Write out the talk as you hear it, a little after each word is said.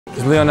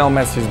Is Lionel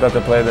Messi better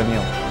player than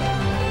you?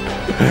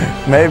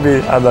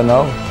 Maybe, I don't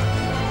know.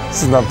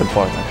 This is not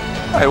important.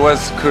 I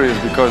was curious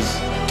because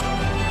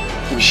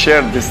we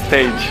shared this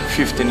stage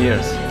 15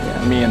 years,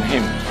 me and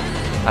him.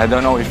 I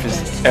don't know if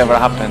it's ever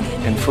happened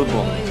in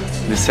football.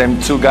 The same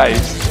two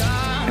guys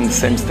in the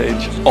same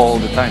stage all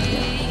the time.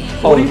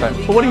 All the time.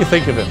 What do you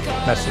think of him,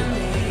 Messi?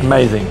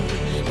 Amazing.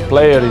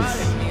 Player is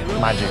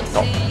magic,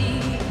 top.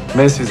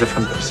 Messi is a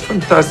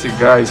fantastic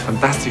guy, he's a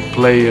fantastic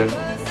player.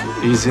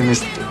 He's in the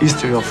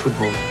history of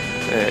football.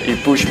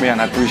 He pushed me and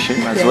I pushed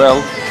him as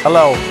well.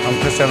 Hello, I'm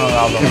Cristiano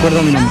Ronaldo.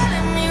 Recuerdo mi nombre,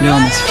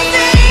 Lionel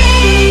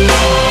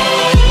Messi.